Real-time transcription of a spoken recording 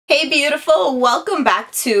Hey beautiful, welcome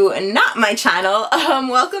back to not my channel.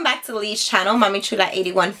 Welcome back to Lee's channel, Mami Chula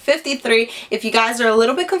 8153. If you guys are a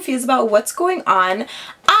little bit confused about what's going on,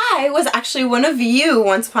 I was actually one of you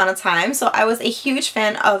once upon a time. So I was a huge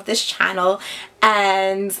fan of this channel,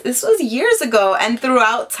 and this was years ago, and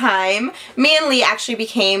throughout time me and Lee actually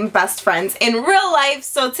became best friends in real life.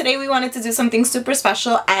 So today we wanted to do something super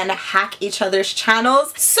special and hack each other's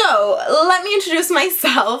channels. So let me introduce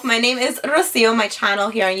myself. My name is Rocio. My channel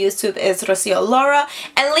here on YouTube is Rocio Laura,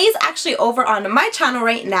 and Lee's actually over on my channel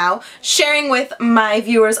right now sharing with my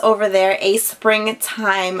viewers over there a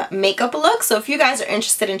springtime makeup look. So if you guys are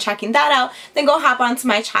interested in checking that out, then go hop onto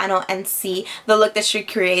my channel and see the look that she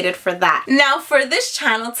created for that. Now for this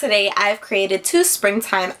channel today, I've created 2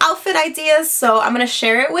 springtime outfit ideas, so I'm going to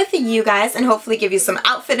share it with you guys and hopefully give you some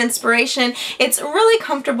outfit inspiration. It's really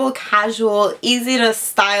comfortable, casual, easy to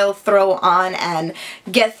style, throw on, and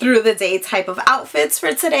get through the day type of outfits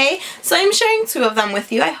for today. So I'm sharing 2 of them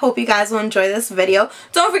with you. I hope you guys will enjoy this video.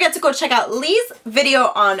 Don't forget to go check out Lee's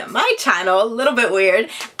video on my channel, a little bit weird,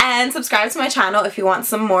 and subscribe to my channel if you want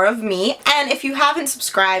some more of me. And if you haven't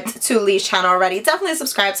subscribed to Lee's channel already, definitely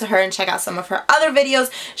subscribe to her and check out some of her other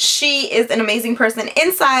videos. She is an amazing person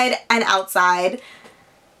inside and outside,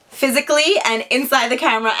 physically and inside the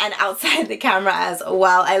camera and outside the camera as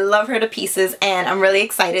well. I love her to pieces, and I'm really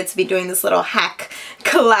excited to be doing this little hack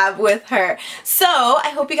collab with her. So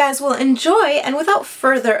I hope you guys will enjoy, and without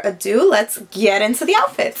further ado, let's get into the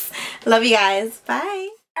outfits. Love you guys. Bye.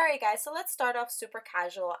 Alright guys, so let's start off super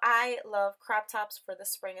casual. I love crop tops for the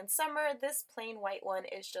spring and summer. This plain white one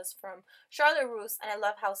is just from Russe, and I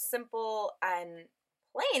love how simple and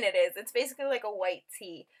plain it is. It's basically like a white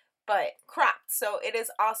tee, but cropped. So it is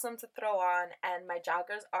awesome to throw on, and my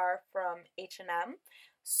joggers are from H&M.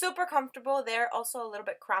 Super comfortable. They're also a little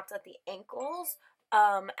bit cropped at the ankles.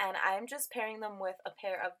 And I'm just pairing them with a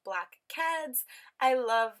pair of black Keds. I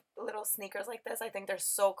love little sneakers like this. I think they're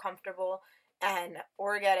so comfortable. And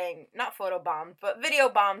we're getting, not photo bombed, but video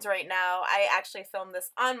bombed right now. I actually filmed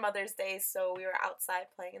this on Mother's Day, so we were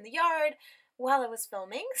outside playing in the yard while I was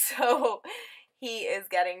filming, so he is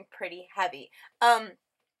getting pretty heavy.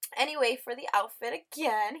 Anyway, for the outfit,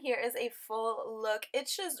 again, here is a full look.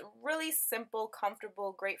 It's just really simple,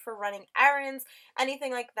 comfortable, great for running errands,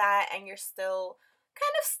 anything like that, and you're still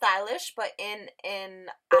kind of stylish, but in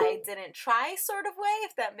I didn't try sort of way,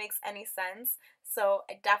 if that makes any sense. So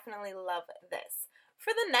I definitely love this.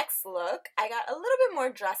 For the next look, I got a little bit more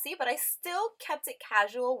dressy, but I still kept it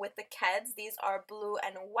casual with the Keds. These are blue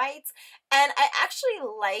and white, and I actually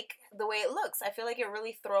like the way it looks. I feel like it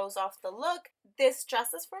really throws off the look. This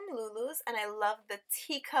dress is from Lulu's, and I love the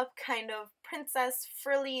teacup kind of princess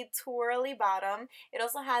frilly twirly bottom. It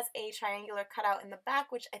also has a triangular cutout in the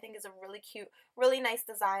back, which I think is a really cute, really nice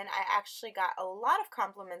design. I actually got a lot of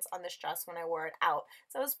compliments on this dress when I wore it out,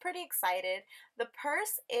 so I was pretty excited. The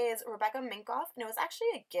purse is Minkoff, and it was actually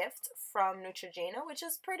a gift from Neutrogena, which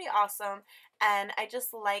is pretty awesome, and I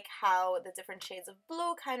just like how the different shades of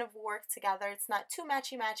blue kind of work together. It's not too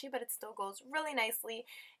matchy-matchy, but it still goes really nicely,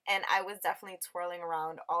 and I was definitely twirling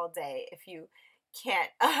around all day, if you can't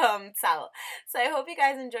tell. So I hope you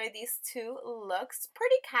guys enjoyed these 2 looks.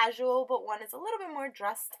 Pretty casual, but one is a little bit more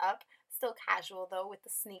dressed up. Still casual though with the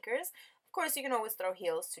sneakers. Of course, you can always throw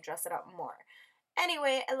heels to dress it up more.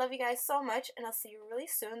 Anyway, I love you guys so much, and I'll see you really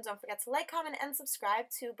soon. Don't forget to like, comment, and subscribe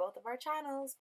to both of our channels.